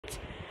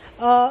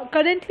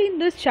currently in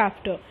this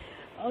chapter.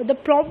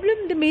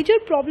 The major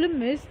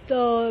problem is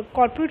the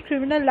corporate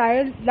criminal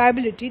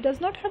liability does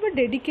not have a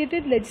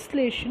dedicated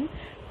legislation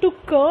to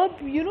curb,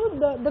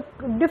 the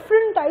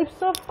different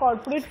types of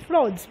corporate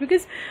frauds,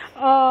 because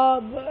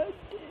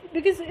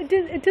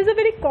it is a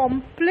very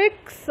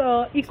complex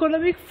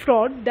economic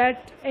fraud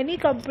that any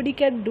company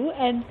can do,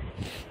 and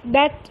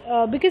that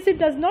because it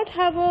does not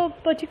have a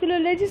particular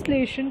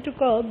legislation to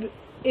curb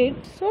it,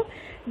 so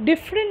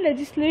different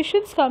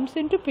legislations comes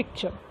into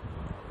picture.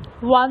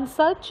 One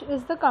such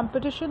is the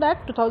Competition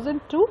Act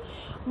 2002,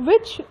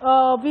 which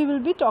we will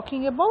be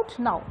talking about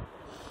now.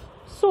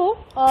 So,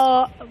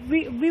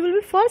 we will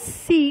be first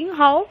seeing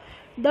how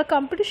the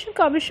Competition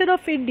Commission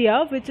of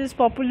India, which is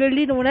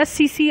popularly known as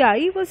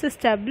CCI, was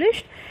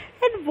established,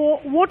 and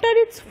what are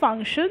its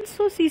functions.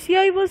 So,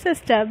 CCI was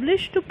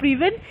established to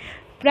prevent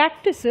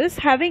practices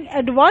having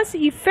adverse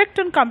effect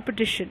on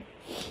competition,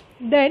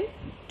 then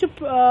to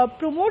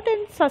promote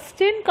and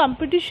sustain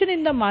competition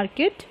in the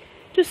market,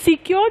 to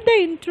secure the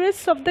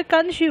interests of the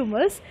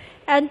consumers,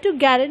 and to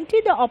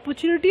guarantee the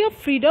opportunity of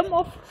freedom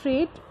of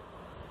trade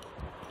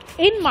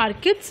in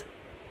markets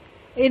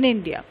in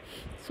India.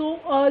 So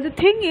the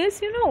thing is,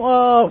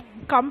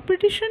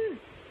 Competition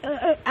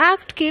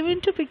Act came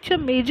into picture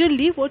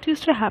majorly. What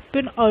used to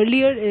happen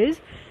earlier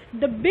is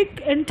the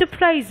big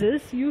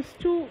enterprises used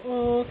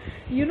to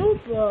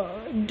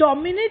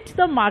dominate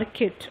the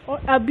market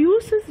or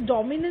abuse its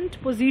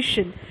dominant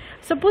position.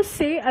 Suppose,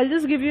 say, I'll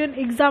just give you an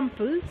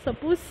example.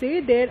 Suppose, say,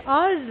 there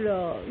are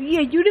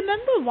you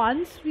remember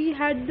once we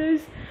had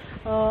this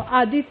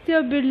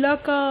Aditya Birla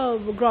ka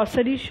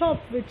grocery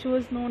shop, which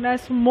was known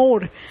as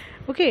More.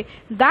 Okay,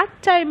 that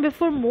time,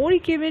 before More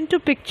came into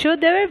picture,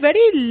 there were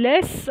very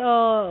less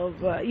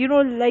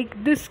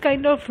like this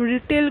kind of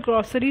retail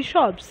grocery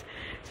shops.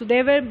 So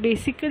they were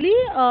basically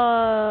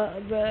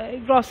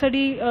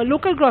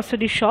local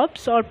grocery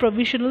shops or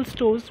provisional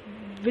stores,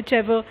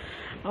 whichever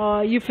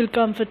you feel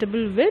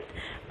comfortable with.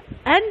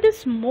 And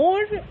this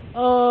More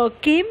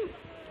came,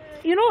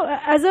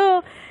 as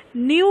a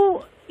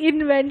new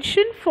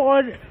invention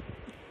for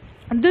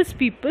these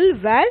people,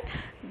 where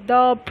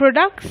the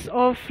products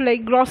of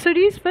like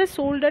groceries were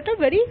sold at a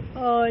very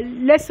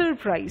lesser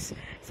price.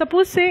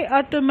 Suppose, say,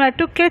 a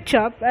tomato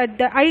ketchup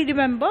I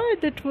remember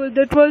that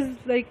was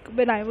like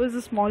when I was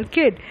a small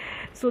kid.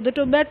 So the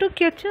tomato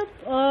ketchup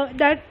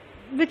that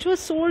which was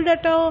sold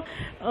at a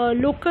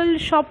local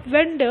shop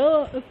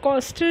vendor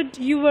costed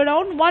you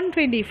around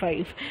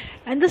 125,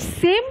 and the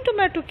same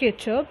tomato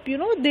ketchup,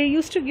 they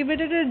used to give it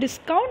at a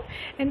discount,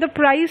 and the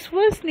price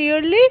was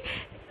nearly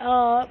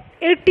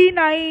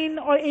 89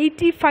 or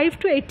 85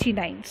 to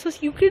 89. So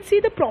you can see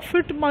the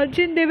profit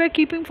margin they were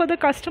keeping for the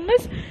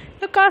customers.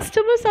 The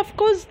customers, of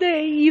course,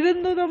 they,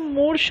 even though the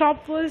More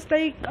shop was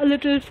like a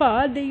little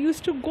far, they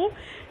used to go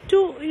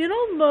to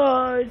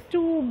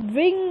to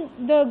bring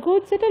the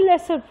goods at a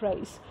lesser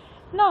price.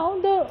 Now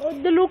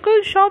the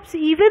local shops,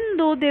 even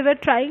though they were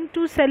trying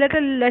to sell at a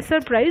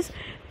lesser price,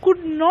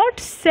 could not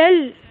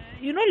sell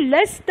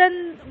less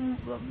than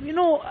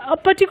a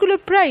particular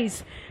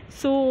price.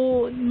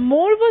 So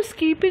More was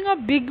keeping a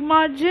big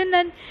margin,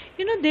 and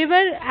they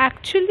were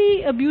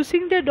actually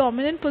abusing their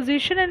dominant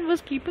position and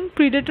was keeping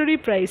predatory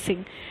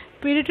pricing.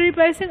 Predatory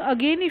pricing,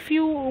 again, if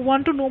you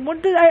want to know more,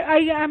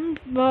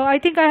 I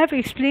think I have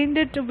explained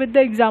it with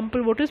the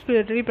example. What is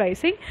predatory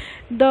pricing?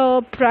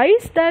 The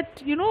price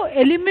that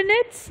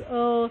eliminates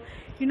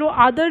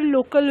other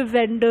local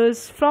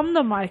vendors from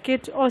the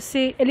market, or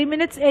say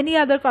eliminates any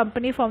other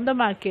company from the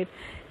market.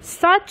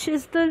 Such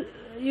is the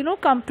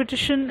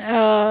competition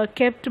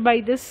kept by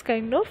this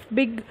kind of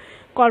big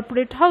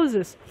corporate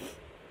houses.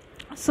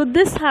 So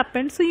this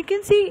happened. So you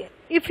can see,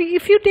 if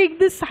you take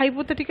this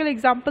hypothetical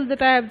example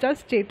that I have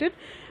just stated,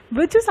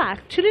 which is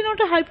actually not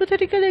a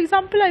hypothetical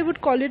example, I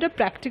would call it a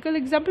practical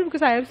example,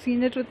 because I have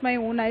seen it with my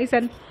own eyes,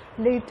 and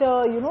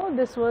later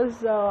this was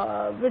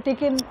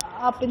taken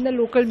up in the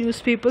local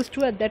newspapers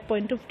too at that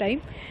point of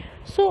time.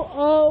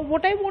 So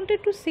what I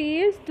wanted to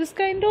say is, this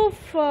kind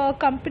of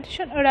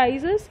competition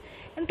arises,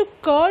 and to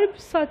curb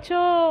such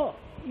a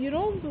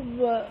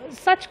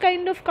such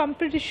kind of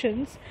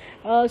competitions,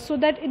 so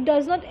that it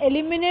does not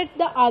eliminate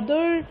the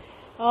other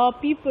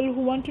people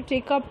who want to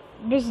take up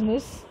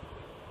business,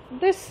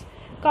 this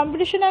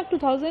Competition Act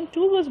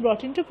 2002 was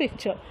brought into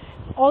picture.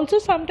 Also,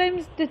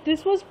 sometimes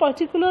this was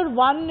particular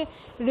one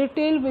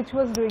retail which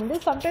was doing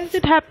this. Sometimes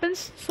it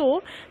happens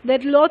so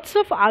that lots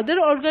of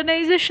other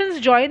organizations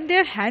join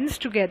their hands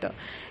together,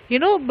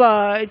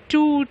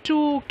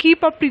 to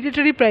keep up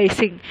predatory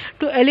pricing,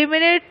 to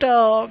eliminate,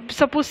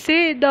 suppose,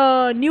 say,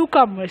 the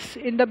newcomers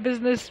in the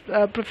business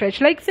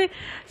profession, like, say,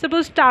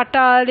 suppose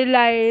Tata,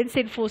 Reliance,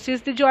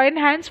 Infosys, they join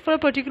hands for a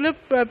particular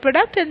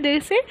product, and they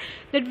say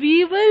that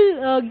we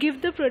will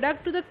give the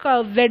product to the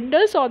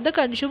vendors or the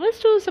consumers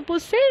to,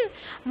 suppose, say,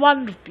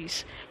 1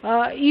 rupees,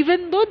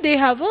 even though they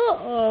have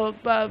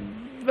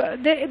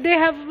they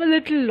have a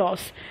little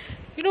loss.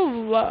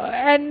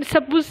 And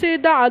suppose, say,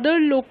 the other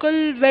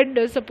local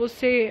vendors, suppose,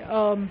 say,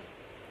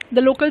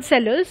 the local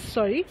sellers,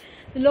 sorry,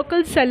 the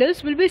local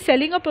sellers will be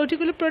selling a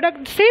particular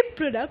product, same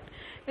product,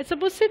 it's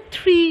supposed to say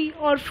 3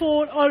 or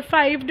 4 or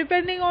 5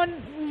 depending on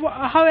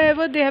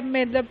however they have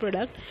made the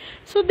product.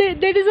 So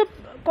there is a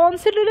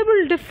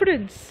considerable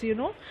difference, you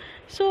know.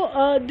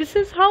 So this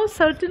is how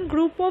certain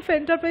group of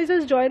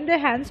enterprises join their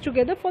hands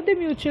together for the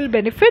mutual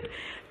benefit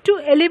to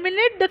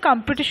eliminate the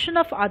competition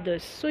of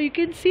others. So you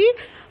can see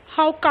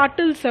how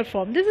cartels are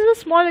formed. This is a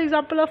small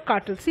example of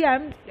cartels. See, I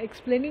am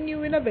explaining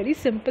you in a very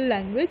simple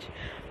language,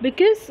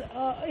 because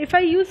if I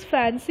use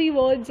fancy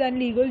words and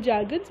legal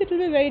jargons, it will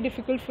be very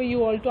difficult for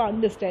you all to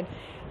understand.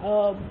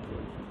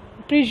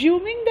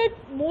 Presuming that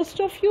most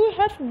of you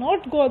have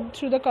not gone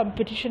through the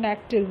Competition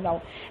Act till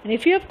now, and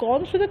if you have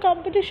gone through the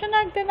Competition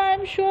Act, then I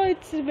am sure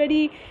it's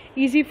very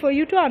easy for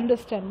you to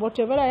understand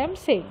whatever I am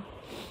saying.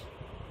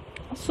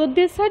 So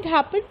this had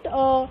happened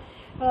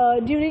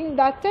during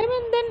that time,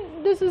 and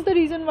then this is the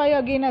reason why,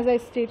 again, as I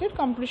stated,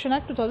 Competition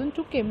Act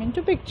 2002 came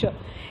into picture.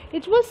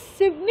 It was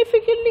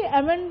significantly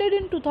amended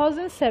in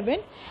 2007,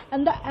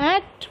 and the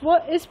act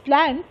is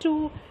planned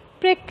to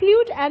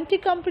preclude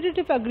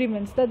anti-competitive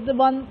agreements, that the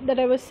one that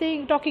I was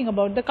talking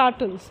about, the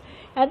cartels,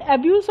 and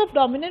abuse of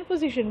dominant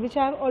position, which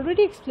I have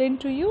already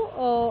explained to you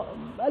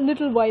a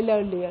little while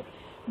earlier,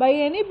 by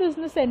any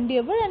business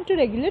endeavor, and to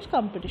regulate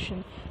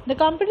competition. The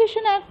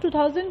Competition Act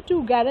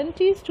 2002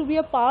 guarantees to be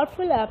a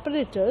powerful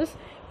apparatus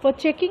for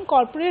checking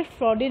corporate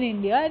fraud in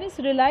India, and is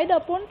relied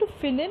upon to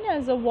fill in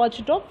as a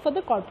watchdog for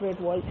the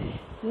corporate world.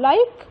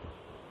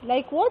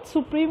 Like what?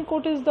 Supreme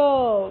Court is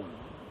the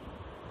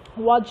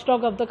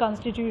watchdog of the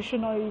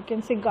Constitution, or you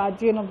can say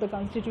guardian of the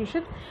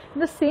Constitution. In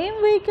the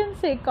same way, you can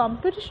say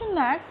Competition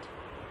Act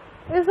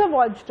is a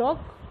watchdog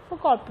for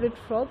corporate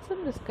frauds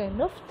and this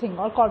kind of thing,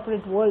 or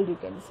corporate world, you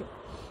can say.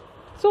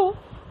 So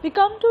we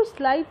come to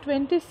slide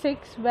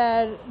 26,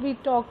 where we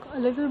talk a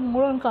little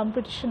more on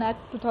Competition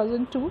Act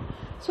 2002.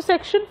 So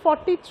section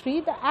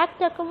 43, the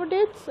act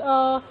accommodates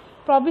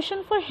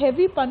provision for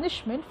heavy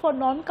punishment for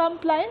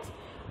non-compliance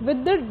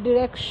with the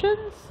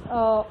directions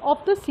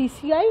of the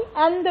CCI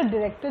and the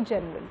Director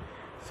General.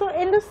 So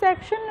in this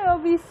section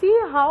we see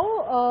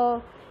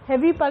how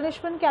heavy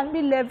punishment can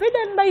be levied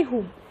and by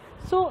whom.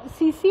 So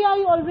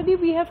CCI already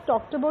we have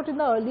talked about in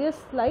the earlier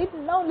slide.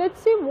 Now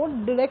let's see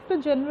what Director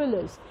General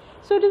is.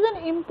 So it is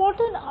an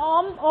important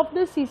arm of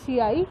the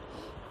CCI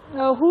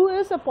who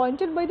is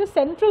appointed by the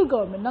central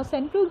government. Now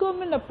central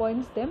government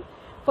appoints them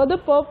for the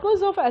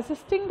purpose of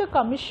assisting the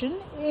commission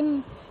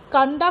in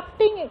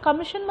conducting,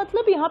 commission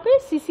matlab yahan pe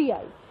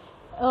CCI,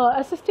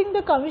 assisting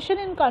the commission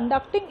in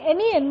conducting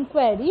any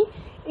inquiry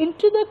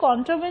into the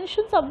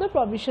contraventions of the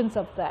provisions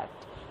of the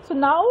act. So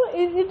now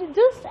it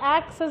just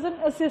acts as an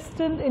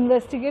assistant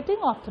investigating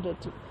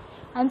authority.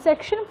 And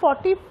section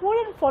 44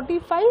 and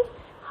 45,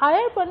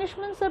 higher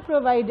punishments are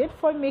provided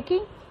for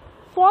making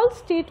false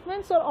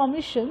statements or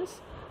omissions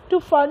to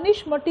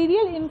furnish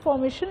material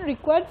information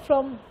required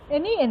from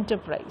any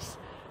enterprise.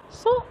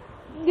 So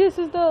this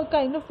is the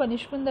kind of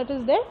punishment that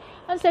is there.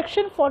 And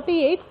section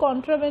 48,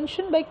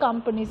 contravention by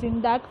companies.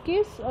 In that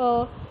case,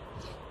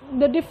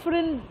 the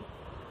different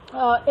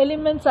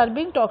elements are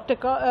being talked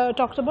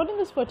about in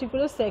this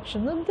particular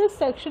section. And this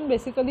section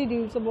basically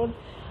deals about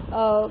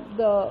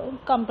the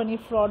company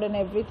fraud and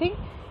everything.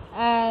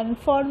 And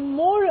for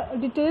more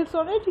details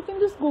on it, you can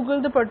just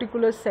Google the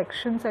particular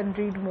sections and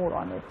read more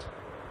on it.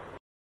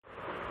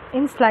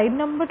 In slide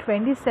number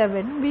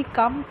 27, we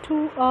come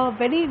to a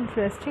very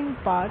interesting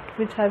part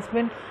which has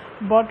been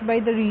brought by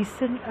the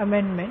recent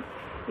amendment.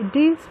 It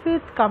deals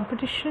with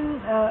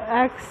Competition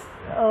Act's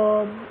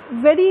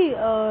very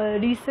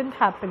recent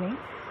happening.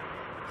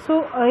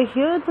 So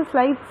here the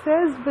slide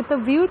says, with a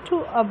view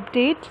to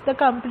update the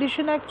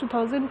Competition Act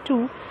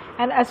 2002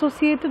 and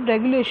associated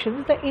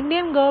regulations, the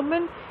Indian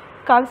government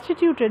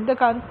constituted the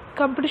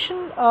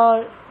Competition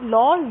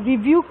Law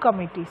Review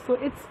Committee. So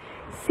it's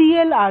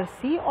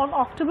CLRC on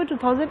October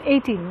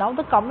 2018. Now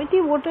the committee,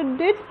 what it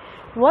did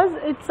was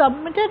it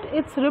submitted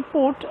its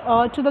report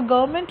to the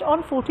government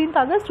on 14th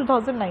August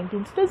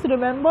 2019. So just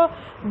remember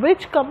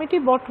which committee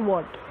bought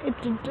what.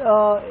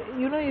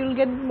 You know, you'll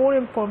get more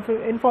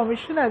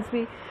information as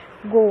we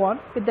go on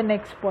with the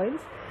next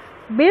points.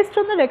 Based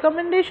on the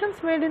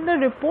recommendations made in the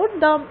report,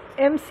 the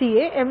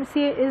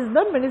MCA is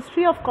the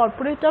Ministry of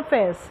Corporate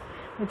Affairs,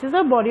 which is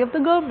a body of the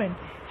government,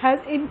 has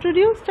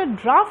introduced a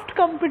draft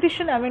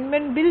Competition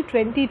Amendment Bill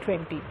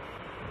 2020.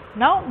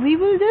 Now we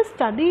will just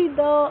study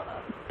the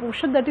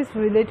portion that is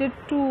related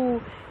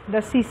to the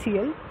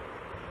CCL,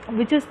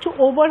 which is to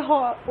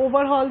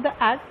overhaul the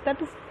act,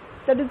 that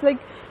is like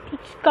to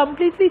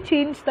completely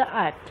change the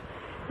act.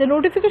 The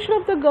notification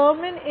of the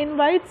government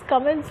invites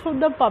comments from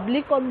the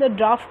public on the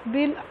draft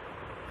bill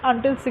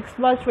until 6th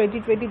March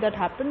 2020 that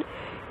happened,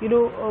 you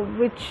know,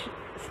 which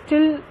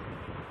still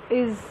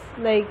is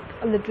like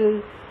a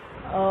little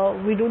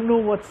we don't know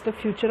what's the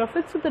future of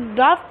it. So the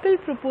draft bill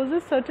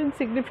proposes certain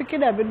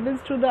significant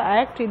amendments to the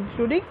act,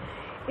 including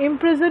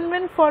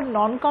imprisonment for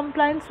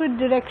non-compliance with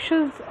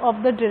directions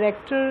of the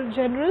Director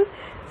General.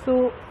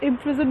 So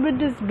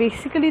imprisonment is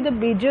basically the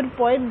major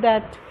point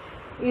that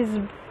is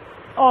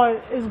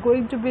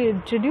going to be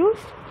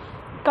introduced.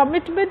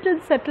 commitment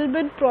and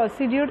settlement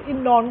procedure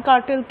in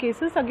non-cartel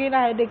cases. Again,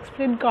 I had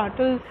explained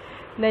cartel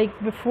like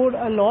before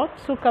a lot.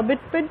 So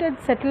commitment and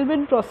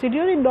settlement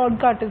procedure in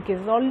non-cartel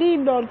cases. Only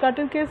in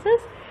non-cartel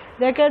cases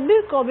there can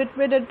be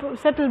commitment and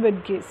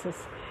settlement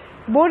cases.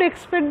 More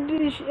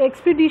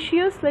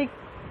expeditious, like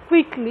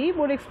quickly,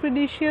 more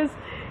expeditious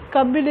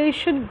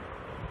combination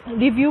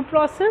review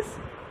process,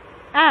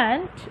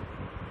 and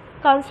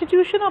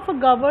constitution of a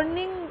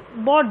governing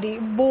body,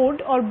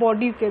 board or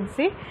body you can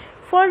say,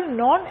 for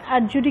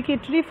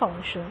non-adjudicatory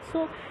functions.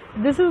 So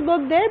this is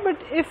not there, but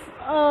if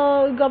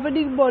a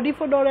governing body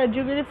for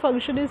non-adjudicatory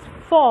function is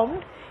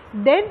formed,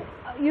 then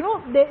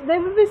there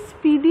will be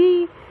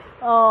speedy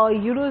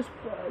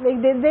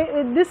like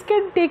this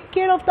can take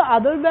care of the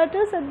other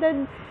matters, and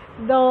then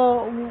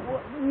the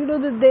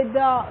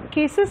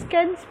cases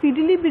can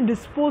speedily be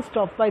disposed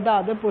of by the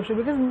other portion,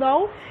 because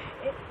now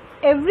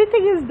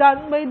everything is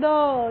done by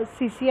the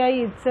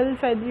CCI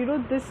itself,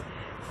 and this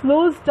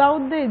slows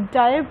down the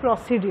entire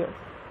procedure.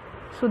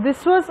 So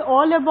this was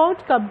all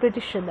about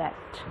Competition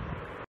Act.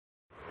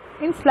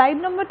 In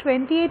slide number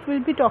 28, we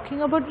will be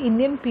talking about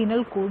Indian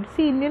Penal Code.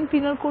 See, Indian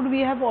Penal Code we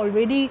have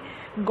already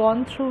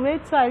gone through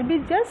it, so I will be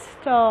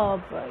just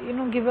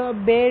give a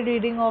bare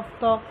reading of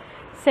the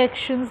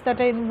sections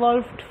that are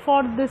involved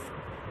for this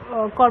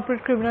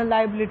corporate criminal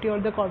liability or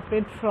the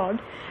corporate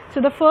fraud. So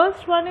the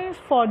first one is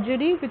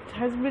forgery, which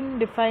has been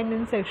defined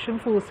in section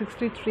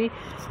 463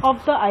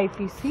 of the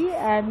IPC,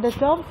 and the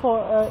term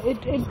for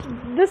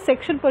this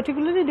section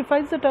particularly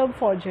defines the term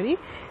forgery.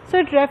 So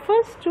it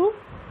refers to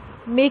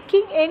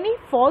making any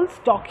false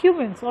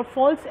documents or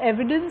false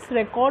evidence,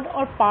 record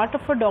or part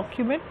of a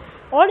document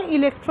or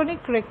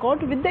electronic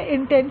record with the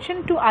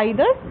intention to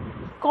either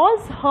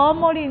cause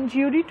harm or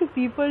injury to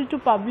people, to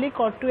public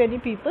or to any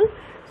people.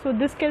 So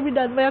this can be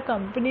done by a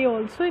company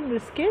also in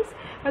this case,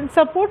 and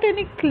support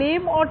any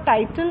claim or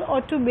title,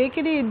 or to make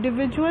any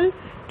individual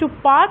to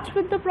part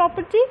with the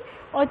property,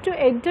 or to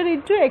enter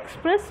into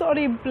express or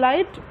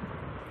implied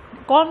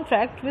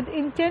contract with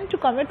intent to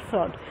commit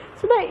fraud.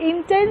 So the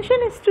intention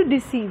is to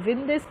deceive.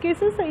 In these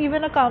cases,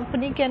 even a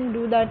company can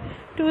do that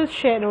to its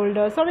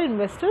shareholders or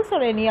investors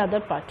or any other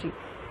party.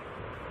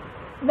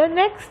 The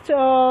next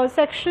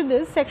section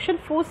is section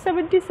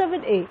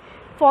 477A,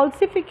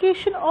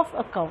 falsification of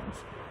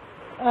accounts.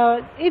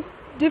 It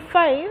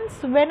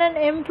defines when an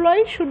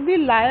employee should be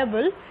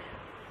liable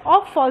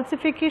of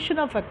falsification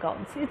of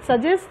accounts. It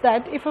suggests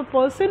that if a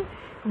person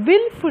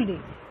willfully,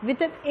 with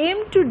an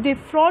aim to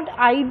defraud,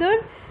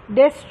 either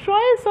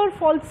destroys or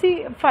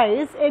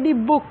falsifies any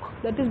book,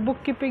 that is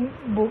bookkeeping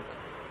book,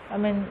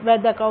 where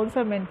the accounts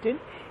are maintained,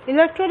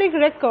 electronic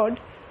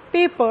record,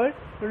 paper,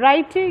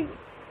 writing,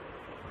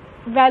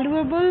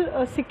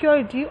 valuable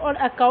security or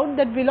account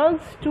that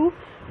belongs to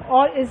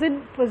or is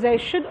in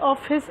possession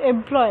of his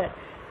employer,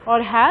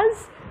 or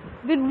has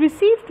been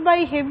received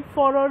by him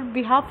for or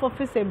behalf of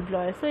his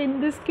employer. So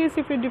in this case,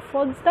 if he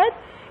defrauds that,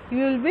 you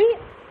will be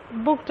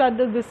booked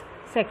under this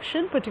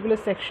section, particular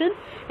section.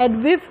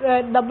 And with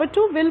number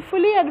 2,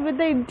 willfully and with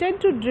the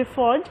intent to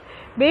defraud,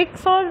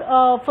 makes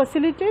or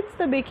facilitates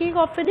the making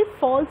of any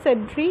false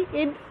entry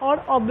in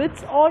or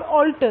omits or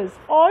alters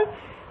or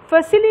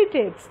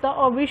facilitates the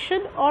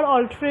omission or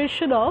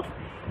alteration of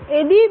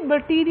any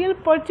material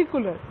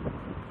particular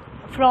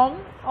from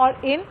or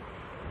in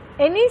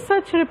any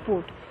such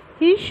report,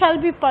 he shall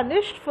be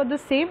punished for the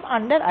same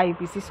under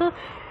IPC. So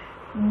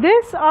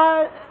these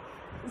are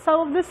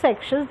some of the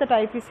sections that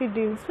IPC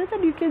deals with,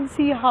 and you can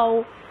see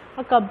how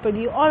a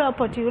company or a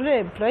particular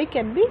employee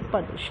can be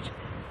punished.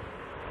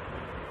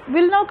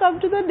 We will now come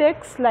to the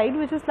next slide,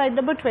 which is slide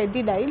number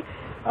 29,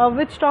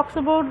 which talks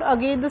about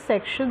again the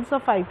sections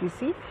of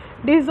IPC.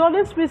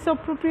 Dishonest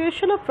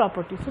misappropriation of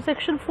property. So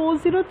section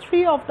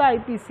 403 of the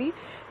IPC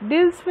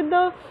deals with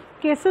the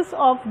cases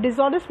of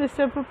dishonest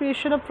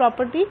misappropriation of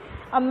property.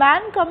 A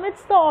man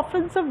commits the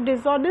offence of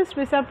dishonest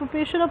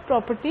misappropriation of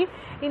property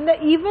in the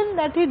event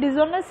that he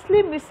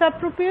dishonestly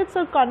misappropriates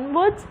or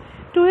converts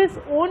to his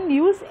own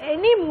use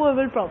any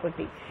movable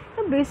property.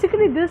 Now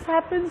basically this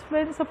happens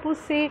when, suppose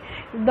say,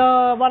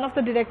 one of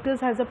the directors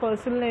has a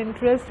personal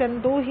interest,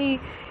 and though he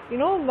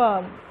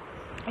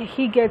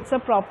he gets a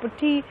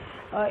property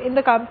in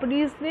the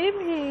company's name,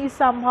 he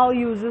somehow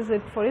uses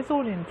it for his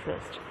own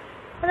interest.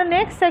 And the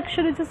next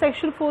section is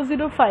section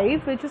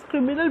 405, which is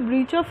criminal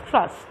breach of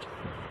trust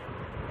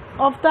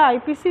of the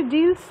IPC,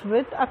 deals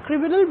with a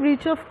criminal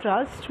breach of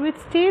trust, which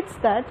states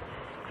that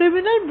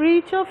criminal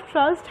breach of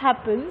trust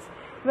happens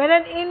when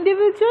an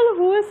individual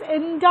who is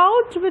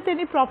endowed with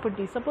any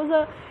property, suppose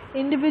an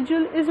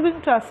individual is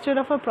being trusted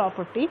of a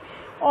property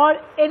or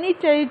any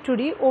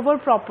territory over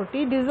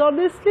property,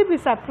 dishonestly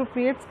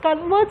misappropriates,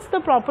 converts the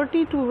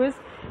property to his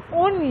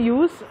own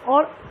use,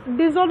 or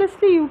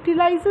dishonestly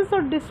utilizes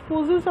or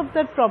disposes of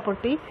that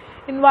property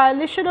in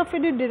violation of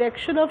any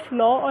direction of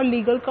law or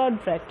legal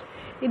contract.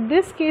 In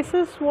these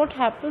cases, what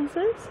happens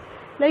is,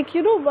 like he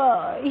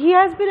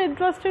has been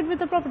entrusted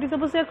with a property.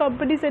 Suppose a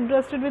company is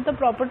entrusted with a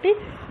property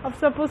of,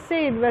 suppose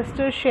say,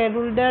 investor,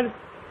 shareholder,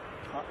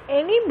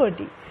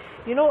 anybody,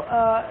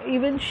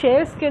 even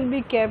shares can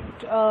be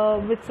kept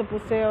with,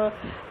 suppose say, a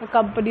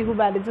company who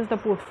manages the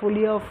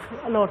portfolio of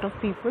a lot of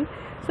people.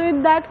 So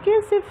in that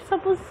case, if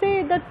suppose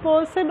say that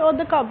person or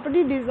the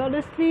company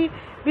dishonestly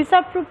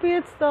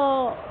misappropriates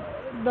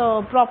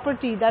the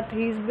property that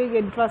he is being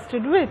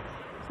entrusted with,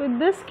 so in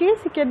this case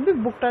he can be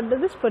booked under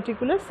this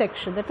particular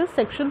section, that is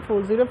section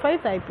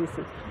 405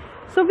 IPC.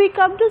 So we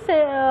come to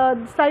say,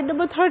 slide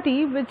number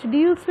 30, which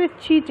deals with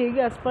cheating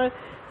as per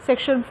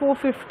section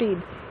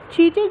 415.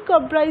 Cheating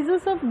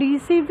comprises of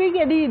deceiving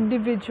any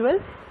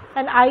individual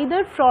and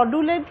either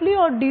fraudulently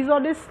or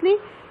dishonestly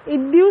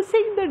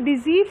inducing the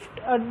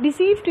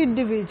deceived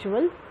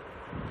individual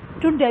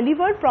to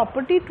deliver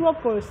property to a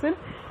person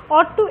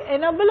or to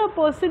enable a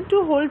person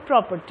to hold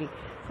property.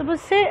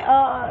 Suppose say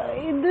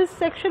in this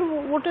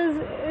section what is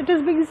it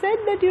is being said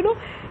that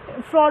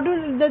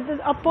that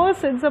a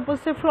person,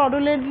 suppose say,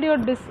 fraudulently or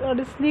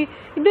dishonestly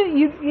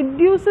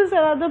induces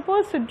another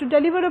person to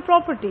deliver a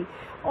property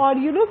or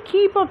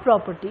keep a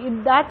property.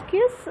 In that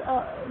case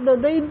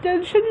the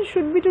intention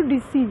should be to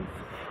deceive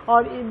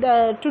or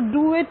to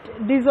do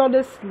it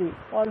dishonestly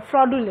or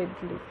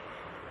fraudulently,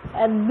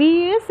 and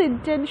B is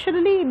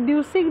intentionally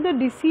inducing the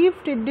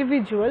deceived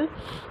individual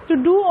to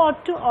do or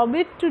to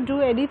omit to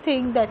do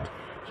anything that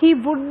he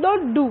would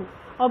not do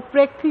or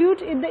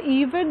preclude in the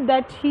event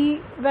that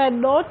he were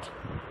not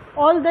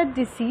all that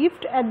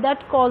deceived, and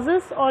that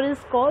causes or is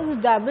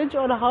caused damage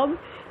or harm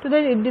to the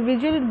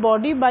individual in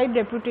body, mind,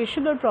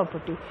 reputation or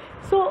property.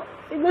 So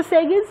in the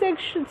second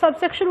section,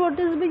 subsection, what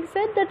is being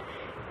said, that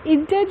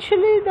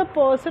intentionally the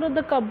person or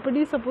the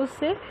company, suppose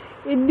say,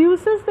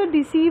 induces the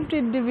deceived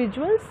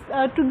individuals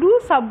to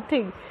do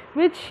something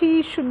which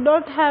he should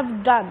not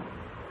have done,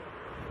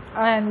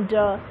 and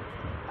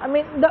I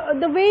mean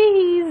the way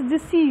he is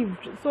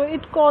deceived, so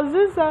it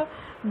causes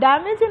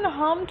damage and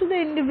harm to the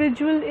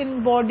individual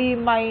in body,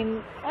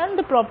 mind and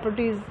the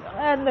properties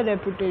and the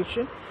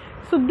reputation.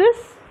 So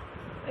this,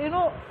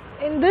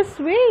 in this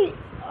way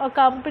a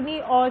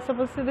company or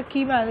suppose say the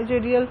key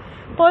managerial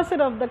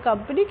person of the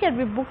company can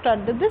be booked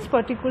under this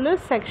particular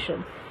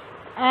section.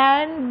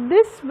 And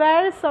this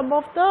were some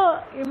of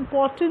the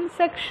important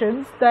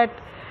sections that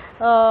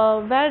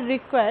were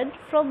required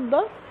from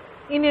the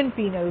Indian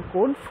Penal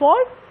Code for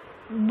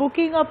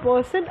booking a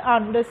person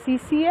under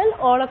CCL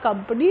or a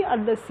company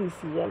under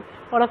CCL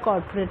or a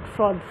corporate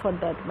fraud for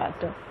that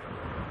matter.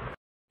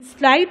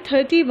 Slide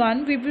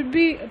 31, we will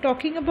be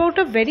talking about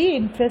a very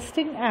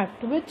interesting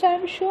act which I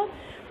am sure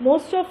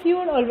most of you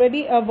are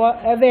already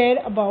aware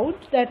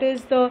about, that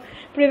is the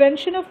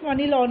Prevention of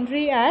Money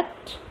Laundering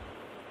Act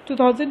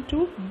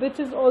 2002, which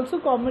is also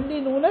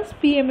commonly known as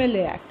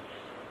PMLA Act.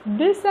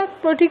 This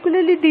act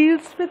particularly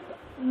deals with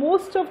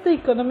most of the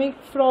economic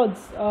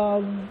frauds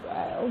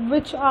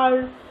which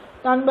are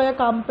done by a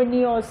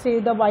company, or say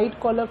the white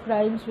collar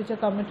crimes which are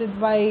committed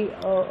by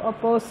a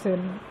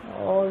person,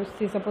 or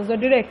say suppose the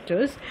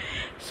directors.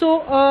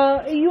 So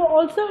you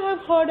also have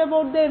heard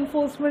about the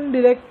Enforcement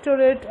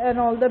Directorate and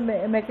all the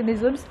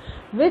mechanisms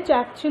which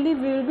actually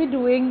we will be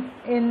doing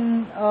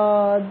in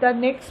the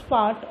next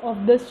part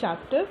of this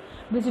chapter,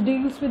 which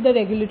deals with the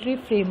regulatory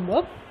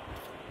framework.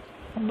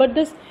 But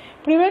this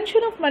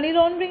Prevention of Money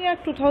Laundering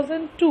Act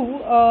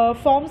 2002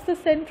 forms the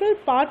central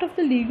part of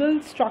the legal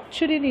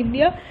structure in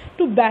India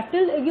to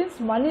battle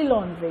against money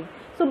laundering.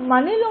 So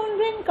money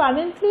laundering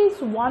currently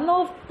is one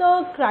of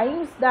the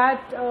crimes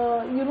that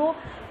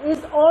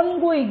is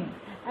ongoing,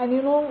 and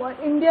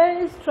India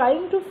is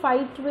trying to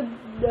fight with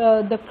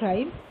the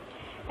crime,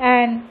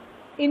 and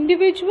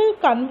individual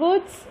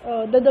converts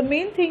the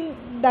main thing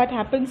that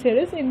happens here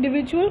is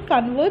individual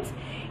converts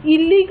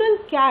illegal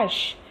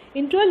cash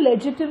into a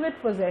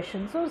legitimate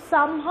possession. So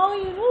somehow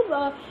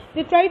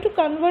they try to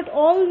convert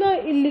all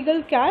the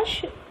illegal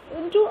cash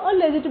into a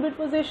legitimate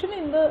possession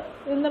in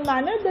the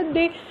manner that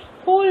they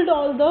hold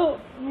all the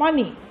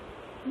money,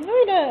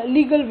 in a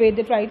legal way.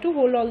 They try to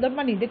hold all the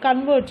money, they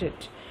convert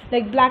it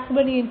like black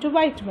money into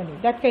white money,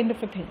 that kind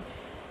of a thing.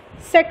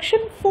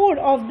 Section 4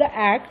 of the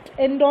Act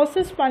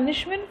endorses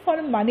punishment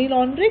for money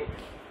laundering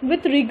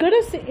with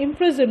rigorous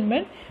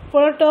imprisonment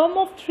for a term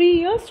of 3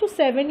 years to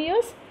 7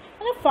 years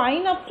and a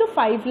fine up to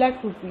 5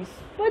 lakh rupees.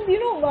 But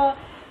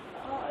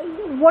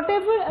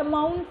whatever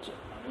amount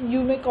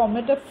you may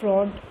commit a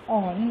fraud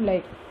on,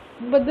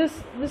 but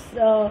this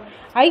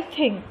I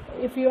think,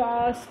 if you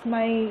ask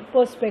my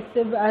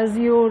perspective as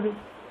your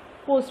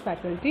post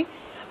faculty,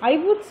 I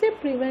would say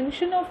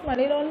Prevention of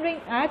Money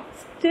Laundering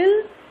Act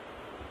still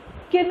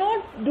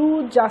cannot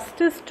do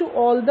justice to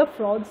all the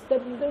frauds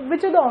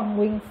which are the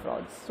ongoing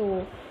frauds.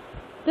 So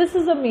this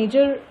is a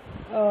major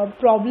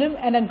problem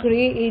and a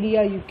grey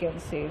area, you can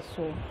say.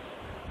 So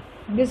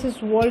this is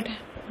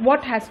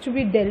what has to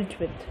be dealt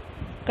with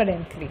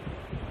currently.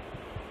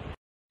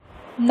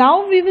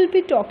 Now we will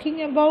be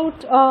talking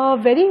about a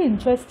very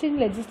interesting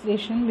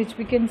legislation which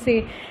we can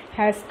say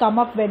has come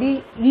up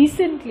very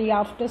recently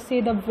after,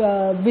 say, the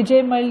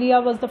Vijay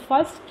Mallya was the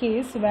first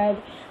case where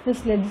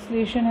this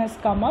legislation has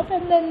come up,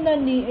 and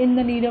then in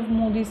the Nirav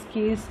Modi's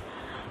case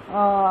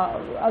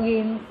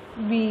again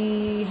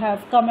we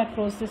have come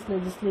across this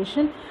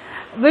legislation.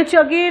 which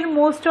again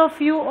most of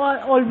you are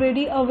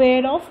already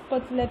aware of,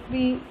 but let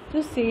me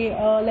just say,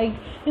 like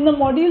in the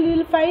module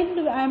you'll find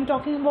I am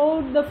talking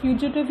about the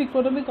Fugitive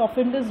Economic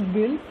Offenders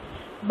Bill,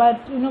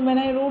 but when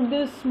I wrote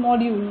this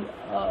module,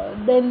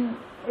 then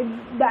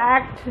the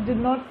act did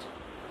not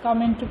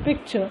come into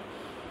picture.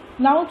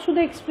 Now through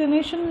the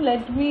explanation,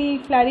 let me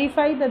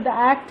clarify that the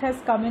act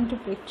has come into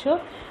picture,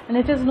 and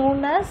it is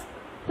known as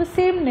the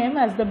same name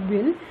as the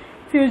bill,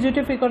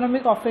 Fugitive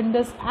Economic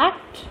Offenders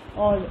Act,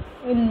 or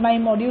in my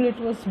module it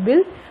was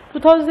Bill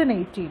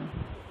 2018.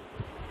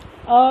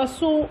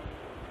 So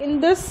in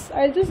this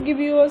I'll just give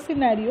you a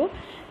scenario,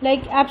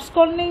 like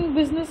absconding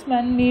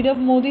businessman Nirav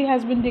Modi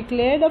has been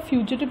declared a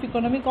fugitive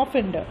economic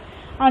offender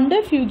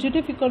under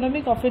Fugitive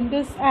Economic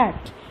Offenders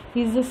Act.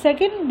 He is the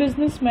second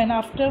businessman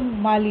after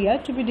Malia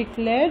to be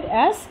declared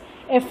as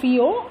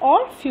FEO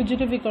or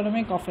Fugitive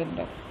Economic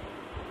Offender.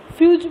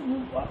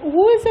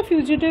 Who is a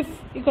fugitive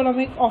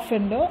economic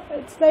offender?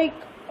 It's like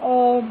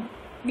a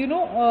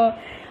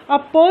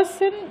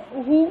person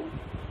who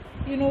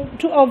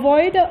to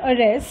avoid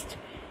arrest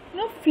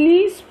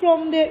flees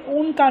from their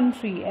own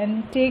country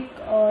and take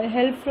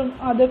help from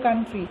other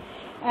country,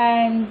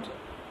 and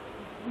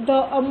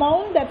the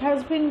amount that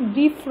has been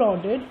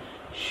defrauded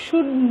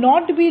should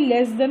not be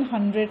less than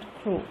 100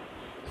 crore.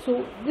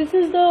 So this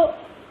is the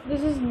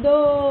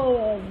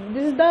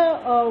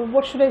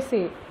what should I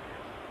say,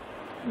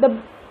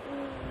 the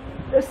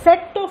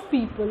sect of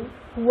people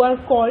who are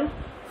called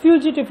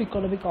fugitive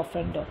economic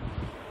offender.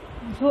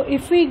 So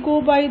if we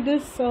go by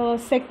this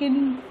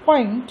second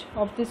point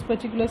of this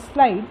particular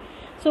slide,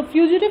 so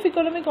Fugitive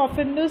Economic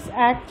Offenders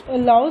Act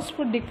allows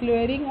for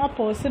declaring a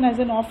person as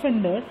an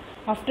offender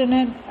after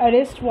an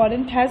arrest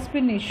warrant has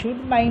been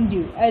issued. Mind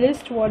you,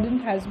 arrest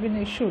warrant has been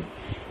issued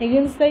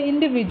against the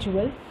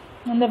individual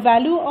and the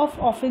value of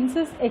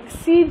offences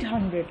exceed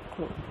 100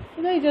 crore.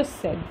 As I just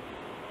said.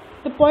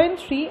 The point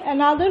 3,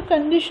 another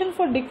condition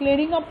for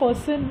declaring a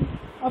person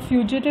a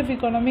fugitive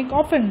economic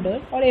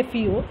offender or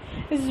FEO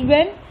is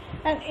when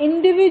an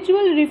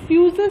individual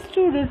refuses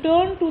to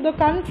return to the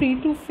country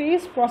to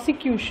face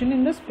prosecution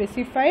in the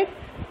specified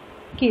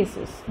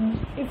cases.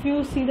 If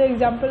you see the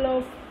example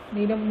of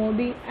Nirav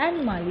Modi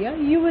and Malia,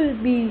 you will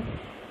be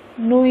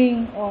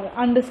knowing or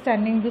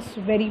understanding this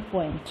very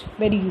point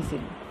very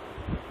easily.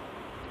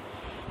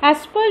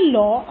 As per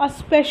law, a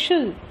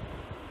special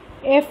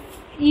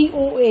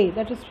FEOA,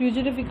 that is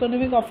Fugitive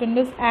Economic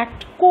Offenders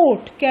Act,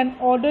 court can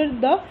order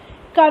the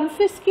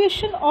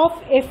confiscation of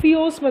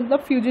FEOs, the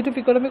Fugitive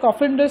Economic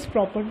Offenders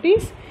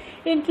properties,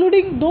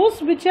 including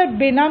those which are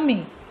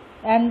benami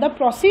and the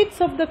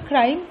proceeds of the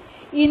crime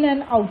in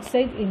and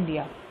outside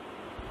India.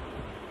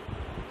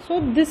 So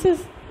this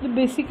is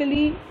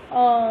basically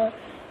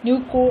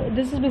new code.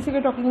 This is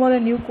basically talking about a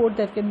new code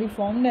that can be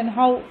formed and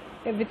how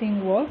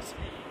everything works.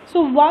 So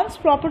once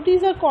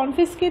properties are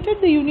confiscated,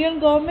 the union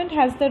government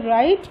has the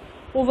right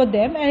over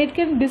them and it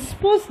can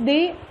dispose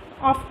they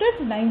after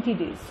 90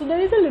 days. So there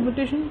is a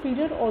limitation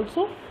period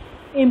also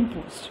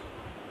imposed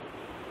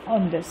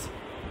on this.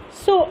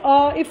 So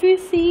if we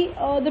see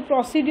the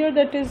procedure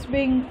that is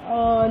being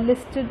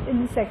listed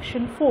in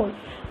section 4,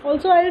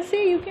 also I'll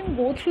say you can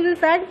go through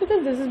this act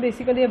because this is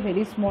basically a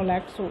very small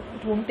act, so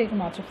it won't take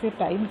much of your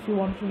time if you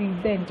want to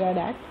read the entire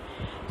act.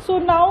 So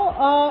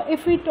now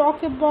if we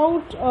talk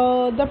about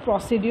the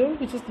procedure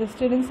which is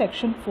listed in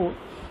section 4,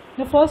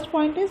 the first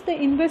point is the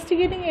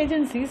investigating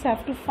agencies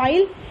have to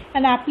file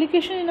an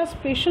application in a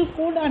special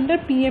code under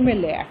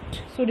PMLA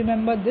Act. So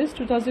remember this,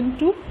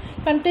 2002,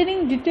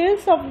 containing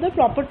details of the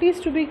properties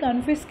to be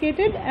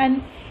confiscated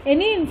and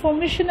any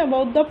information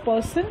about the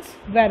person's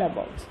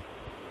whereabouts.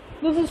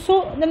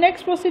 So the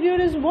next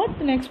procedure is what?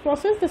 The next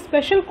process, the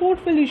special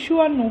court will issue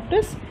a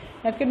notice,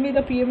 that can be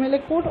the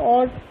PMLA code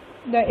or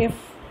the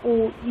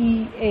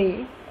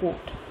FOEA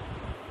code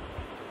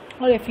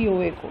or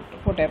FEOA code,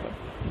 whatever.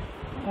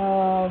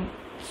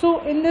 So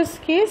in this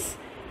case,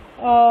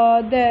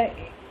 the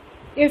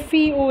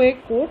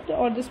FEOA code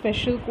or the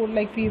special code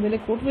like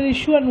PMLA code will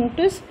issue a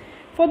notice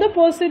for the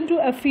person to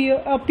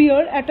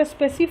appear at a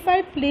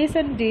specified place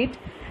and date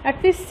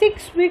at least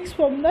 6 weeks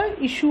from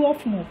the issue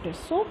of notice.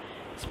 So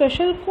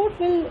special court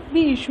will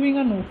be issuing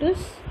a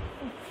notice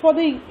for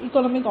the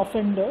economic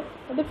offender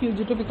or the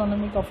fugitive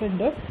economic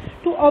offender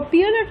to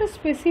appear at a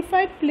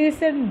specified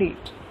place and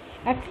date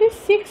at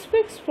least 6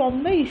 weeks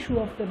from the issue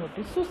of the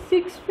notice. So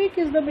 6 weeks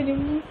is the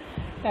minimum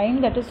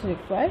time that is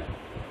required.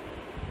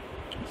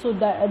 So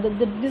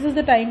this is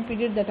the time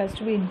period that has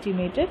to be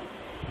intimated.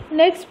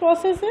 Next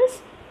process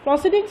is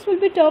proceedings will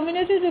be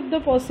terminated if the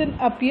person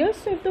appears.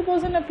 So if the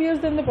person appears,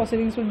 then the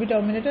proceedings will be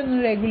terminated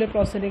and regular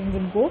proceeding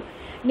will go.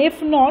 And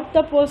if not,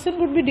 the person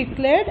would be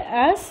declared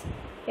as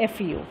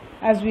FEO,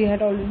 as we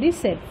had already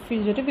said,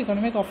 fugitive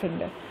economic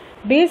offender,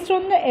 based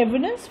on the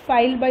evidence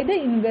filed by the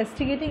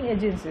investigating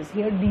agencies.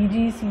 Here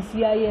DG,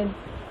 CCI and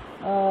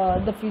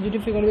the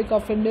Fugitive Economic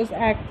Offenders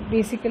Act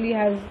basically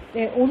has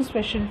their own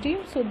special team,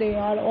 so they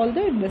are all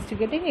the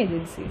investigating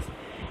agencies.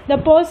 The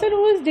person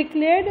who is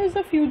declared as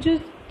a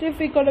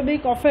fugitive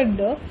economic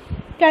offender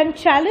can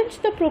challenge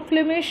the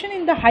proclamation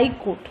in the High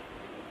Court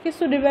Okay,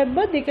 so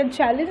remember, they can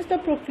challenge the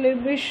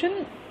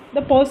proclamation,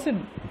 the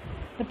person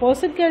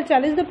can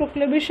challenge the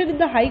proclamation in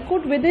the High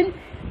Court within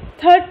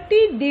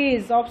 30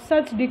 days of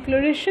such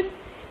declaration,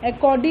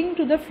 according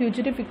to the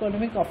Fugitive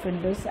Economic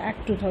Offenders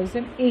Act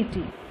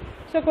 2018.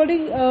 So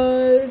according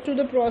to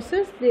the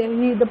process,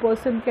 the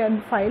person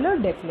can file a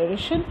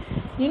declaration,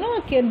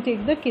 can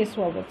take the case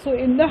forward. So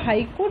in the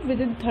High Court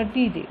within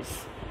 30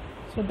 days.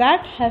 So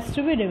that has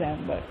to be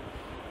remembered.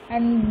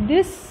 And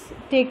this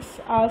takes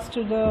us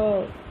to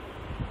the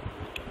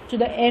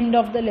end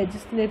of the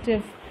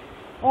legislative,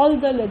 all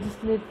the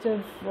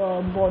legislative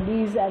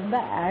bodies and the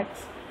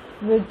acts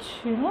which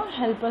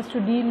help us to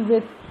deal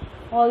with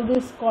all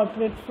these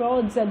corporate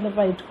frauds and the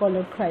white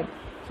collar crime.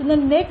 So in the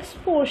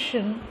next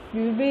portion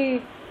we will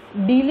be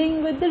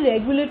dealing with the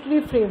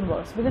regulatory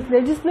frameworks, because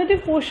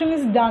legislative portion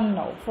is done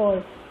now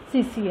for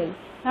CCL.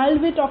 Now I will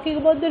be talking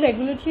about the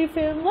regulatory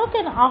framework,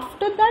 and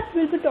after that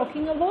we will be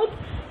talking about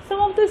some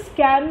of the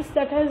scams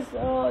that has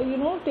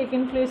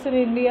taken place in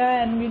India,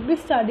 and we will be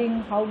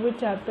studying how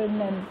it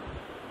happened and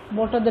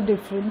what are the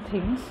different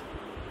things.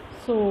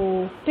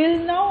 So till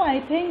now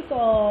I think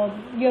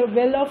you're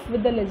well off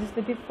with the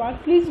legislative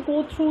part. Please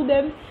go through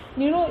them.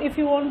 If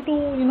you want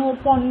to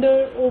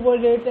ponder over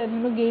it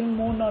and gain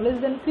more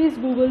knowledge, then please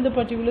Google the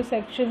particular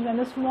sections and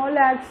the small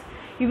acts.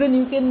 Even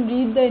you can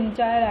read the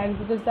entire act,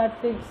 because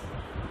that takes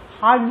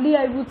hardly,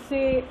 I would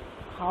say,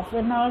 half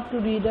an hour to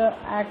read a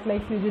act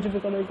like Fugitive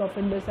Economic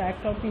Offenders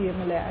Act or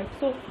PMLA Act.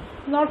 So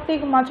not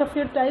take much of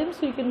your time,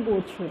 so you can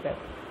go through them.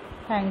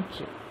 Thank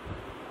you.